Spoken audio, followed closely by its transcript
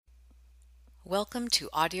Welcome to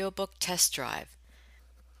Audiobook Test Drive.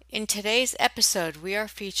 In today's episode, we are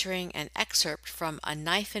featuring an excerpt from A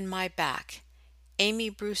Knife in My Back, Amy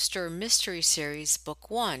Brewster Mystery Series Book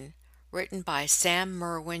 1, written by Sam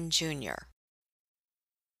Merwin, Jr.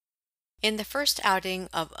 In the first outing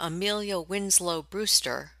of Amelia Winslow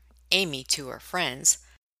Brewster, Amy to her friends,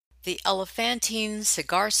 the elephantine,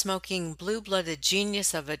 cigar-smoking, blue-blooded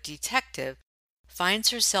genius of a detective finds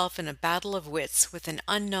herself in a battle of wits with an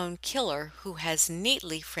unknown killer who has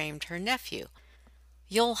neatly framed her nephew.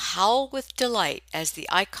 You'll howl with delight as the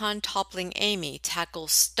icon-toppling Amy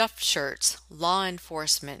tackles stuffed shirts, law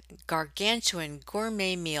enforcement, gargantuan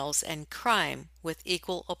gourmet meals, and crime with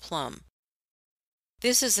equal aplomb.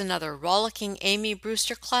 This is another rollicking Amy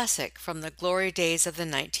Brewster classic from the glory days of the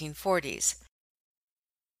 1940s.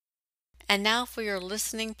 And now for your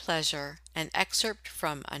listening pleasure, an excerpt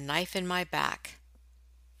from A Knife in My Back.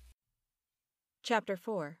 Chapter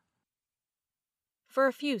 4. For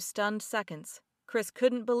a few stunned seconds, Chris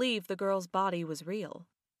couldn't believe the girl's body was real.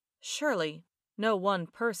 Surely, no one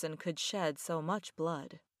person could shed so much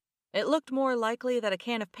blood. It looked more likely that a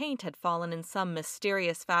can of paint had fallen in some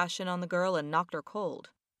mysterious fashion on the girl and knocked her cold.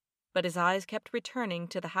 But his eyes kept returning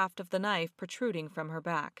to the haft of the knife protruding from her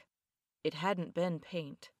back. It hadn't been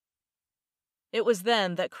paint. It was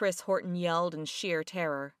then that Chris Horton yelled in sheer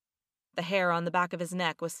terror. The hair on the back of his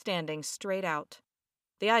neck was standing straight out.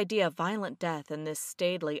 The idea of violent death in this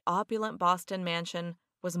staidly opulent Boston mansion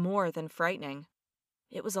was more than frightening.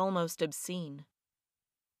 It was almost obscene.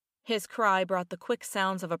 His cry brought the quick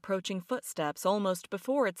sounds of approaching footsteps almost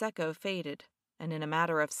before its echo faded, and in a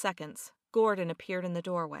matter of seconds, Gordon appeared in the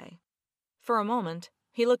doorway. For a moment,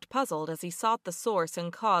 he looked puzzled as he sought the source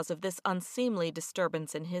and cause of this unseemly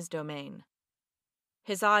disturbance in his domain.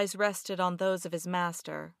 His eyes rested on those of his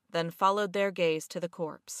master, then followed their gaze to the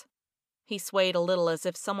corpse. He swayed a little as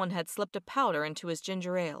if someone had slipped a powder into his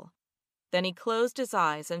ginger ale. Then he closed his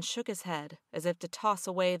eyes and shook his head, as if to toss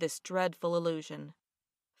away this dreadful illusion.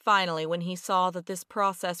 Finally, when he saw that this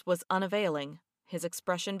process was unavailing, his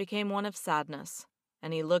expression became one of sadness,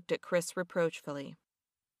 and he looked at Chris reproachfully.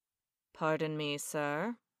 "Pardon me,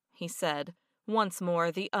 sir," he said, once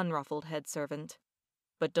more the unruffled head servant.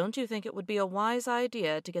 "But don't you think it would be a wise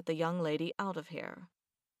idea to get the young lady out of here?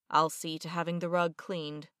 I'll see to having the rug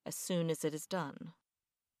cleaned as soon as it is done."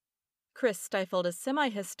 Chris stifled a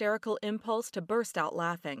semi-hysterical impulse to burst out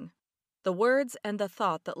laughing. The words and the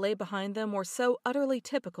thought that lay behind them were so utterly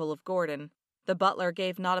typical of Gordon. The butler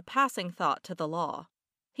gave not a passing thought to the law.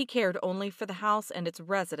 He cared only for the house and its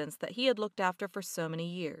residents that he had looked after for so many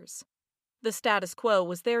years. The status quo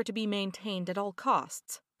was there to be maintained at all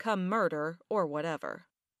costs, come murder or whatever.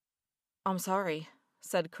 "I'm sorry,"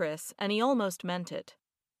 said Chris, and he almost meant it.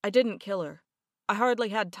 "I didn't kill her. I hardly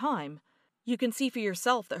had time. You can see for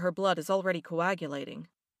yourself that her blood is already coagulating."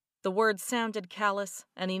 The words sounded callous,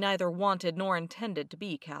 and he neither wanted nor intended to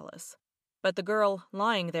be callous. But the girl,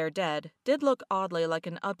 lying there dead, did look oddly like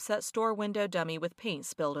an upset store window dummy with paint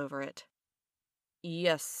spilled over it.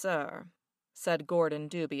 "Yes, sir," said Gordon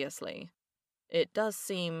dubiously. "It does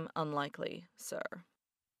seem unlikely, sir."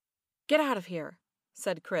 "Get out of here,"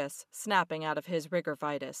 said Chris, snapping out of his rigor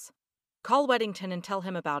vitus. "Call Weddington and tell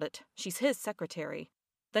him about it. She's his secretary.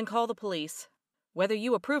 Then call the police. Whether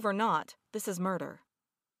you approve or not, this is murder."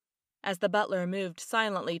 As the butler moved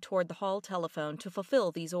silently toward the hall telephone to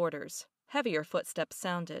fulfill these orders, heavier footsteps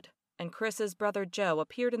sounded, and Chris's brother Joe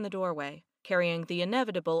appeared in the doorway, carrying the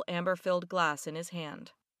inevitable amber-filled glass in his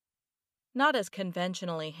hand. Not as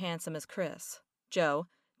conventionally handsome as Chris, Joe,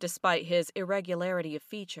 despite his irregularity of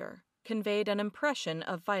feature, conveyed an impression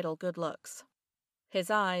of vital good looks. His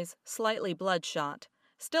eyes, slightly bloodshot,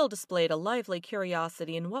 still displayed a lively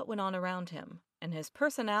curiosity in what went on around him, and his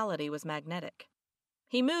personality was magnetic.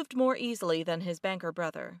 He moved more easily than his banker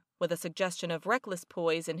brother, with a suggestion of reckless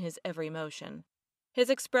poise in his every motion. His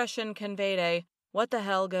expression conveyed a "what the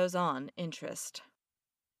hell goes on" interest.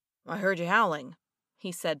 "I heard you howling,"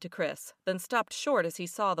 he said to Chris, then stopped short as he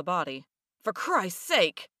saw the body. "For Christ's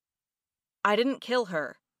sake!" "I didn't kill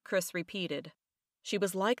her," Chris repeated. "She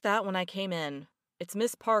was like that when I came in. It's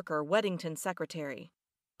Miss Parker, Weddington's secretary.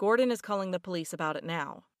 Gordon is calling the police about it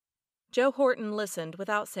now." Joe Horton listened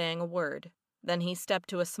without saying a word. Then he stepped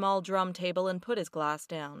to a small drum table and put his glass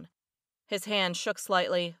down. His hand shook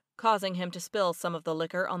slightly, causing him to spill some of the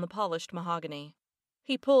liquor on the polished mahogany.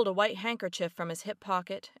 He pulled a white handkerchief from his hip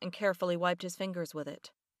pocket and carefully wiped his fingers with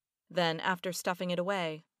it. Then, after stuffing it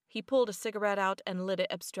away, he pulled a cigarette out and lit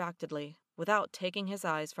it abstractedly, without taking his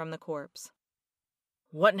eyes from the corpse.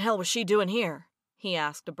 "What in hell was she doing here?" he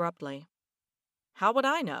asked abruptly. "How would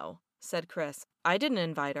I know?" said Chris. "I didn't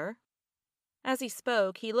invite her." As he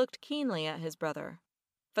spoke, he looked keenly at his brother.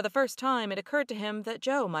 For the first time, it occurred to him that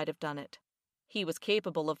Joe might have done it. He was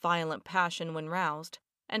capable of violent passion when roused,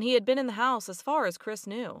 and he had been in the house as far as Chris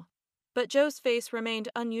knew. But Joe's face remained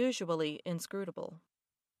unusually inscrutable.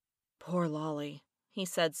 "Poor Lolly," he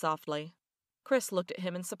said softly. Chris looked at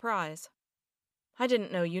him in surprise. "I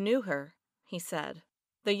didn't know you knew her," he said.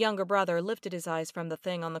 The younger brother lifted his eyes from the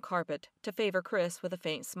thing on the carpet to favor Chris with a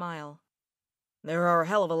faint smile. "There are a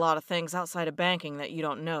hell of a lot of things outside of banking that you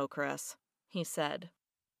don't know, Chris," he said.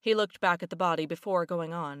 He looked back at the body before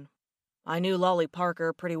going on. "I knew Lolly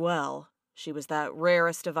Parker pretty well. She was that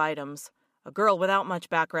rarest of items, a girl without much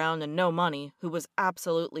background and no money who was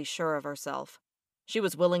absolutely sure of herself. She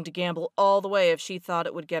was willing to gamble all the way if she thought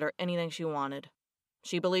it would get her anything she wanted.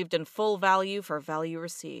 She believed in full value for value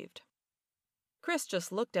received." Chris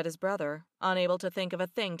just looked at his brother, unable to think of a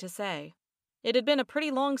thing to say. It had been a pretty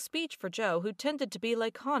long speech for Joe, who tended to be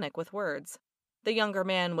laconic with words. The younger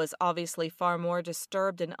man was obviously far more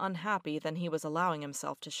disturbed and unhappy than he was allowing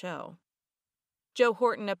himself to show. Joe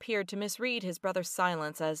Horton appeared to misread his brother's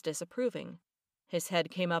silence as disapproving. His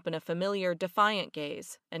head came up in a familiar, defiant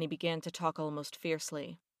gaze, and he began to talk almost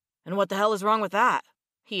fiercely. "And what the hell is wrong with that?"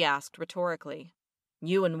 he asked rhetorically.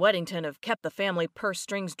 "You and Weddington have kept the family purse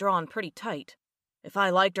strings drawn pretty tight. If I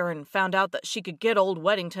liked her and found out that she could get old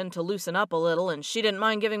Weddington to loosen up a little and she didn't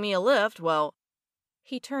mind giving me a lift, well—"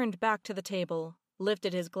 He turned back to the table,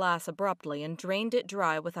 lifted his glass abruptly, and drained it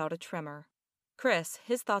dry without a tremor. Chris,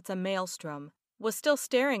 his thoughts a maelstrom, was still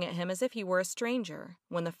staring at him as if he were a stranger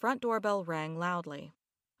when the front doorbell rang loudly.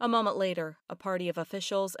 A moment later, a party of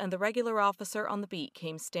officials and the regular officer on the beat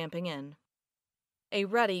came stamping in. A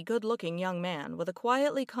ruddy, good-looking young man with a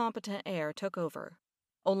quietly competent air took over.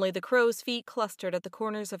 Only the crow's feet clustered at the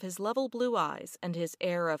corners of his level blue eyes, and his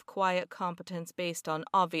air of quiet competence based on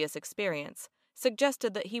obvious experience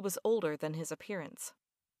suggested that he was older than his appearance.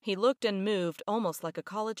 He looked and moved almost like a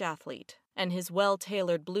college athlete, and his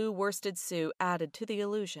well-tailored blue worsted suit added to the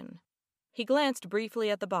illusion. He glanced briefly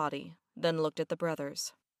at the body, then looked at the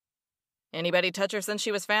brothers. "Anybody touch her since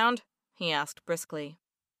she was found?" he asked briskly.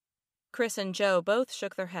 Chris and Joe both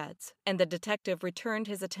shook their heads, and the detective returned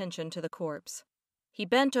his attention to the corpse. He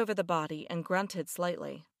bent over the body and grunted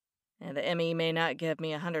slightly. "The ME may not give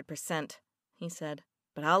me 100%, he said,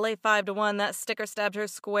 "but I'll lay 5 to 1 that sticker stabbed her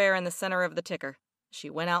square in the center of the ticker. She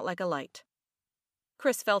went out like a light."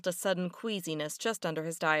 Chris felt a sudden queasiness just under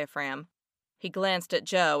his diaphragm. He glanced at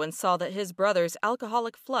Joe and saw that his brother's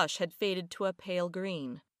alcoholic flush had faded to a pale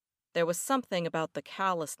green. There was something about the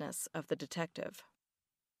callousness of the detective.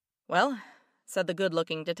 "Well," said the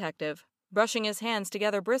good-looking detective, brushing his hands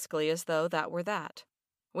together briskly as though that were that,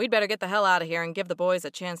 "we'd better get the hell out of here and give the boys a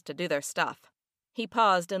chance to do their stuff." He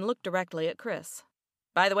paused and looked directly at Chris.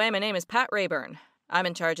 "By the way, my name is Pat Rayburn. I'm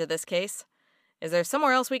in charge of this case. Is there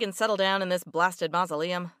somewhere else we can settle down in this blasted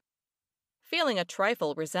mausoleum?" Feeling a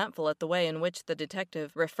trifle resentful at the way in which the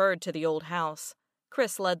detective referred to the old house,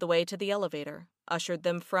 Chris led the way to the elevator, ushered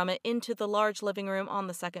them from it into the large living room on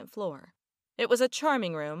the second floor. It was a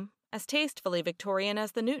charming room, as tastefully Victorian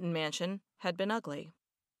as the Newton mansion had been ugly.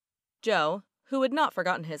 Joe, who had not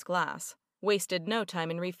forgotten his glass, wasted no time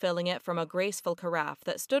in refilling it from a graceful carafe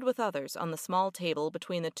that stood with others on the small table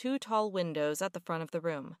between the 2 tall windows at the front of the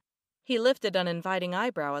room. He lifted an inviting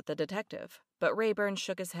eyebrow at the detective, but Rayburn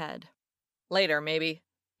shook his head. "Later, maybe,"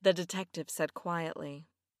 the detective said quietly.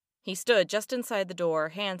 He stood just inside the door,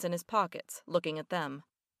 hands in his pockets, looking at them.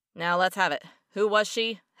 "Now let's have it. Who was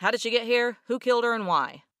she? How did she get here? Who killed her and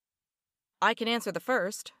why?" "I can answer the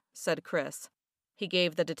first," said Chris. He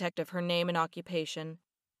gave the detective her name and occupation.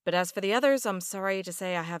 "But as for the others, I'm sorry to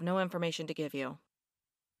say I have no information to give you."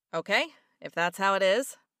 "Okay, if that's how it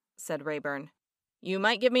is," said Rayburn. "You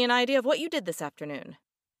might give me an idea of what you did this afternoon."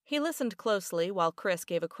 He listened closely while Chris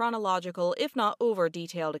gave a chronological, if not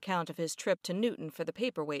over-detailed account of his trip to Newton for the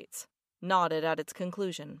paperweights, nodded at its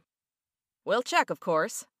conclusion. "We'll check, of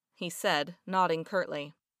course," he said, nodding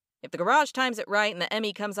curtly. "If the garage times it right and the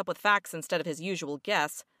ME comes up with facts instead of his usual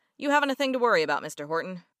guess, you haven't a thing to worry about, Mr.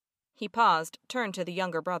 Horton." He paused, turned to the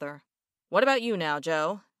younger brother. "What about you now,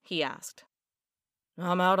 Joe?" he asked.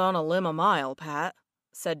 "I'm out on a limb a mile, Pat,"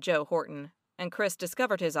 said Joe Horton, and Chris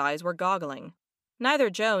discovered his eyes were goggling.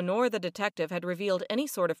 Neither Joe nor the detective had revealed any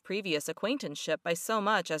sort of previous acquaintanceship by so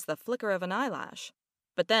much as the flicker of an eyelash.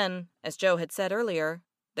 But then, as Joe had said earlier,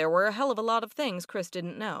 there were a hell of a lot of things Chris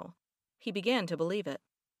didn't know. He began to believe it.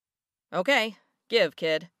 "Okay, give,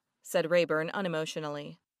 kid," said Rayburn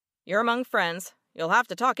unemotionally. "You're among friends. You'll have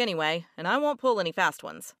to talk anyway, and I won't pull any fast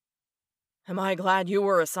ones." "Am I glad you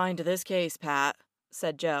were assigned to this case, Pat,"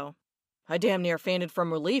 said Joe. "I damn near fainted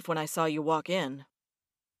from relief when I saw you walk in."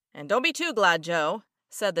 "And don't be too glad, Joe,"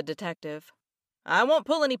 said the detective. "I won't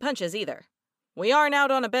pull any punches either. We aren't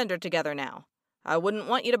out on a bender together now. I wouldn't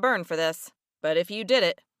want you to burn for this, but if you did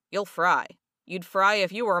it, you'll fry. You'd fry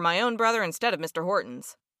if you were my own brother instead of Mr.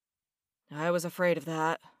 Horton's." "I was afraid of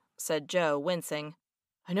that," said Joe, wincing.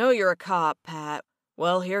 "I know you're a cop, Pat.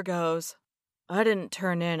 Well, here goes. I didn't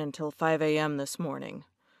turn in until 5 a.m. this morning.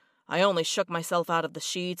 I only shook myself out of the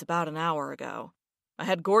sheets about an hour ago. I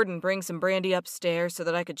had Gordon bring some brandy upstairs so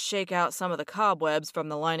that I could shake out some of the cobwebs from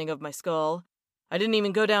the lining of my skull. I didn't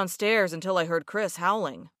even go downstairs until I heard Chris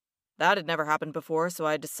howling. That had never happened before, so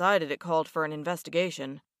I decided it called for an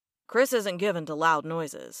investigation. Chris isn't given to loud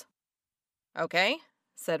noises." "Okay,"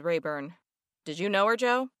 said Rayburn. "Did you know her,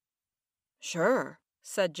 Joe?" "Sure,"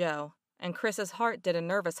 said Joe, and Chris's heart did a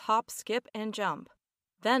nervous hop, skip, and jump.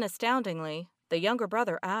 Then, astoundingly, the younger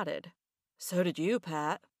brother added, "So did you,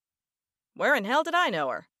 Pat." "Where in hell did I know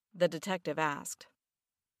her?" the detective asked.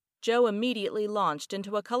 Joe immediately launched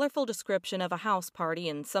into a colorful description of a house party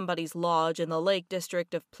in somebody's lodge in the Lake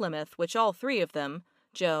District of Plymouth, which all three of them,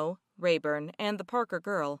 Joe, Rayburn, and the Parker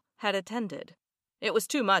girl, had attended. It was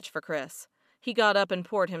too much for Chris. He got up and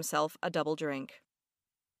poured himself a double drink.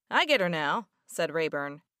 "I get her now," said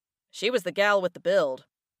Rayburn. "She was the gal with the build."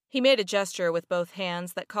 He made a gesture with both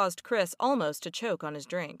hands that caused Chris almost to choke on his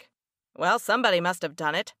drink. "Well, somebody must have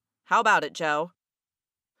done it. How about it, Joe?"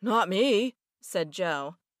 "Not me," said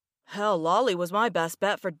Joe. "Hell, Lolly was my best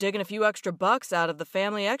bet for digging a few extra bucks out of the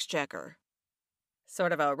family exchequer."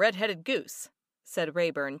 "Sort of a red-headed goose," said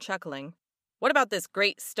Rayburn, chuckling. "What about this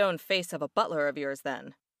great stone face of a butler of yours,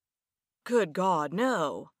 then?" "Good God,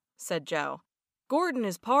 no," said Joe. "Gordon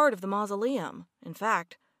is part of the mausoleum. In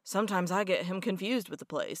fact, sometimes I get him confused with the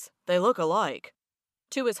place. They look alike."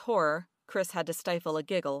 To his horror, Chris had to stifle a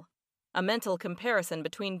giggle. A mental comparison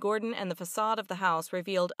between Gordon and the facade of the house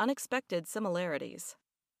revealed unexpected similarities.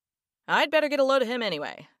 "I'd better get a load of him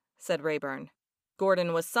anyway," said Rayburn.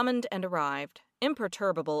 Gordon was summoned and arrived,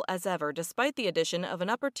 imperturbable as ever despite the addition of an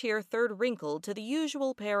upper-tier third wrinkle to the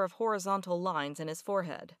usual pair of horizontal lines in his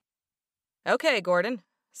forehead. "Okay, Gordon,"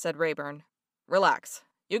 said Rayburn. "Relax.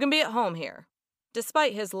 You can be at home here."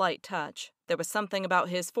 Despite his light touch, there was something about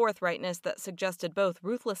his forthrightness that suggested both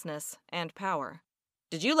ruthlessness and power.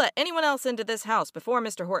 "Did you let anyone else into this house before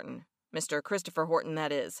Mr. Horton, Mr. Christopher Horton,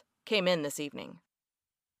 that is, came in this evening?"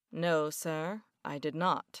 "No, sir, I did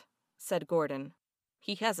not," said Gordon.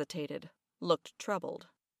 He hesitated, looked troubled.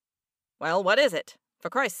 "Well, what is it? For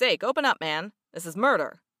Christ's sake, open up, man. This is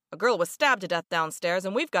murder. A girl was stabbed to death downstairs,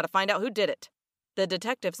 and we've got to find out who did it." The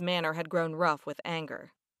detective's manner had grown rough with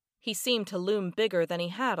anger. He seemed to loom bigger than he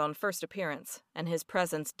had on first appearance, and his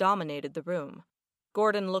presence dominated the room.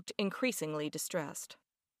 Gordon looked increasingly distressed.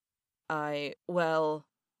 Well,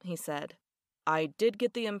 he said. "I did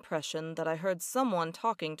get the impression that I heard someone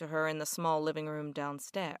talking to her in the small living room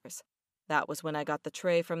downstairs. That was when I got the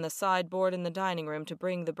tray from the sideboard in the dining room to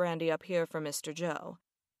bring the brandy up here for Mr. Joe.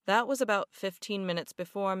 That was about 15 minutes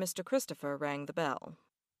before Mr. Christopher rang the bell."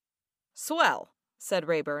 "Swell," said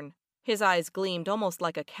Rayburn. His eyes gleamed almost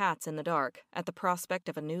like a cat's in the dark at the prospect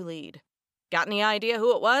of a new lead. "Got any idea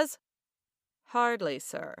who it was?" "Hardly,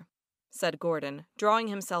 sir," said Gordon, drawing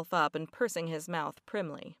himself up and pursing his mouth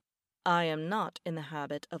primly. "I am not in the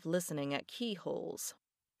habit of listening at keyholes."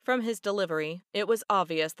 From his delivery, it was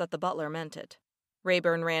obvious that the butler meant it.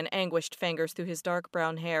 Rayburn ran anguished fingers through his dark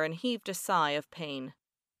brown hair and heaved a sigh of pain.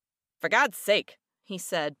 "For God's sake," he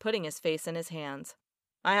said, putting his face in his hands.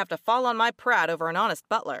 "I have to fall on my prat over an honest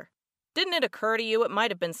butler. Didn't it occur to you it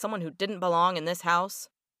might have been someone who didn't belong in this house?"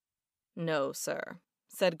 "No, sir,"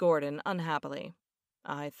 said Gordon unhappily.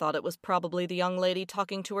 "I thought it was probably the young lady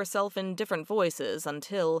talking to herself in different voices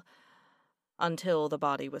until the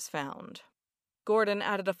body was found." Gordon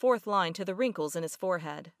added a fourth line to the wrinkles in his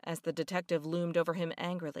forehead as the detective loomed over him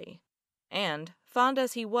angrily. And, fond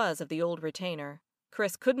as he was of the old retainer,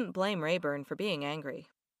 Chris couldn't blame Rayburn for being angry.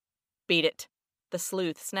 "Beat it," the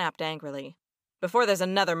sleuth snapped angrily. "Before there's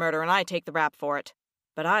another murder and I take the rap for it.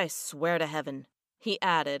 But I swear to heaven," he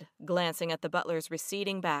added, glancing at the butler's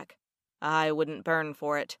receding back, "I wouldn't burn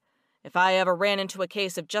for it. If I ever ran into a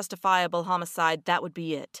case of justifiable homicide, that would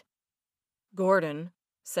be it." "Gordon,"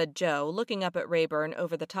 said Joe, looking up at Rayburn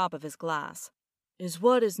over the top of his glass, "is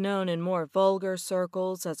what is known in more vulgar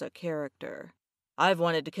circles as a character. I've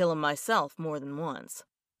wanted to kill him myself more than once.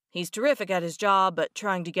 He's terrific at his job, but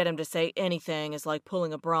trying to get him to say anything is like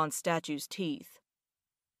pulling a bronze statue's teeth."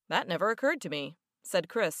 "That never occurred to me," said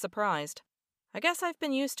Chris, surprised. "I guess I've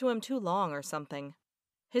been used to him too long or something."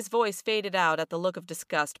 His voice faded out at the look of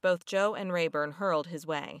disgust both Joe and Rayburn hurled his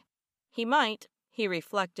way. He might, he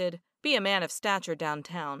reflected, be a man of stature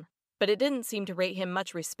downtown, but it didn't seem to rate him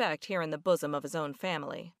much respect here in the bosom of his own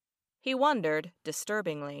family. He wondered,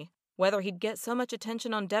 disturbingly, whether he'd get so much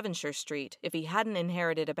attention on Devonshire Street if he hadn't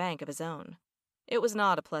inherited a bank of his own. It was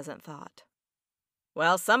not a pleasant thought.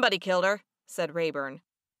 "Well, somebody killed her," said Rayburn.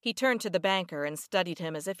 He turned to the banker and studied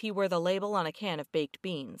him as if he were the label on a can of baked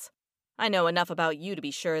beans. "I know enough about you to be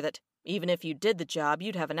sure that, even if you did the job,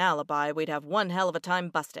 you'd have an alibi we'd have one hell of a time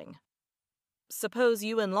busting." "Suppose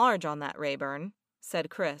you enlarge on that, Rayburn," said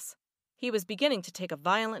Chris. He was beginning to take a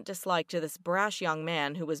violent dislike to this brash young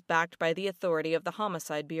man who was backed by the authority of the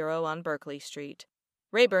Homicide Bureau on Berkeley Street.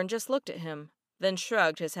 Rayburn just looked at him, then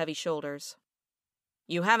shrugged his heavy shoulders.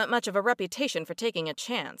 "You haven't much of a reputation for taking a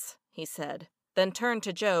chance," he said, then turned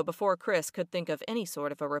to Joe before Chris could think of any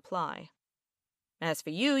sort of a reply. "As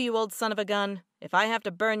for you, you old son of a gun, if I have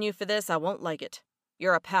to burn you for this, I won't like it.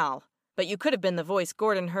 You're a pal, but you could have been the voice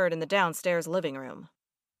Gordon heard in the downstairs living room."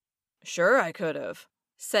 "Sure I could have,"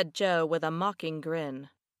 said Joe with a mocking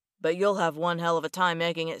grin. "But you'll have one hell of a time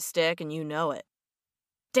making it stick, and you know it."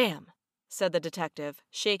 "Damn," said the detective,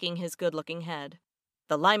 shaking his good-looking head.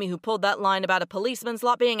 "The limey who pulled that line about a policeman's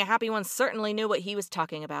lot being a happy one certainly knew what he was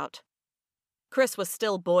talking about." Chris was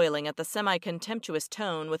still boiling at the semi-contemptuous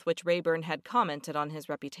tone with which Rayburn had commented on his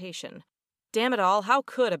reputation. Damn it all, how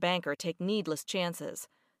could a banker take needless chances?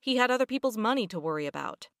 He had other people's money to worry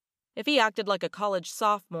about. If he acted like a college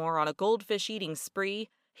sophomore on a goldfish-eating spree,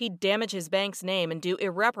 he'd damage his bank's name and do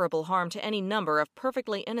irreparable harm to any number of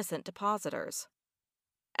perfectly innocent depositors.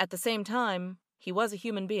 At the same time, he was a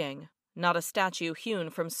human being, not a statue hewn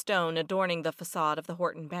from stone adorning the facade of the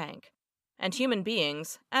Horton Bank. And human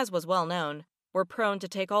beings, as was well known, were prone to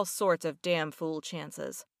take all sorts of damn-fool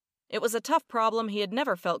chances. It was a tough problem he had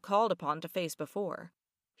never felt called upon to face before.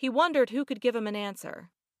 He wondered who could give him an answer.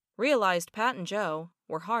 Realized Pat and Joe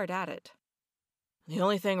were hard at it. "The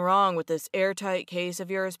only thing wrong with this airtight case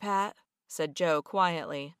of yours, Pat," said Joe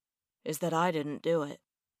quietly, "is that I didn't do it.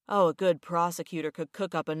 Oh, a good prosecutor could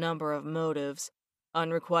cook up a number of motives.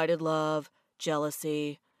 Unrequited love,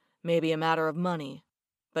 jealousy, maybe a matter of money.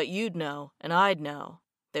 But you'd know, and I'd know,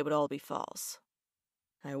 they would all be false."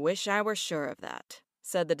 "I wish I were sure of that,"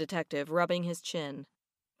 said the detective, rubbing his chin.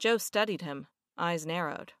 Joe studied him, eyes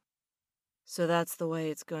narrowed. "So that's the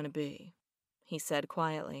way it's going to be," he said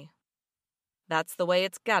quietly. "That's the way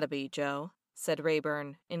it's gotta be, Joe," said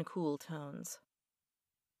Rayburn in cool tones.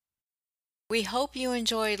 We hope you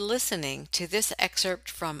enjoyed listening to this excerpt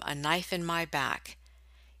from A Knife in My Back.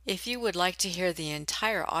 If you would like to hear the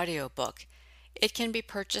entire audiobook, it can be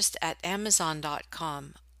purchased at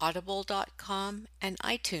Amazon.com, Audible.com, and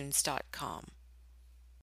iTunes.com.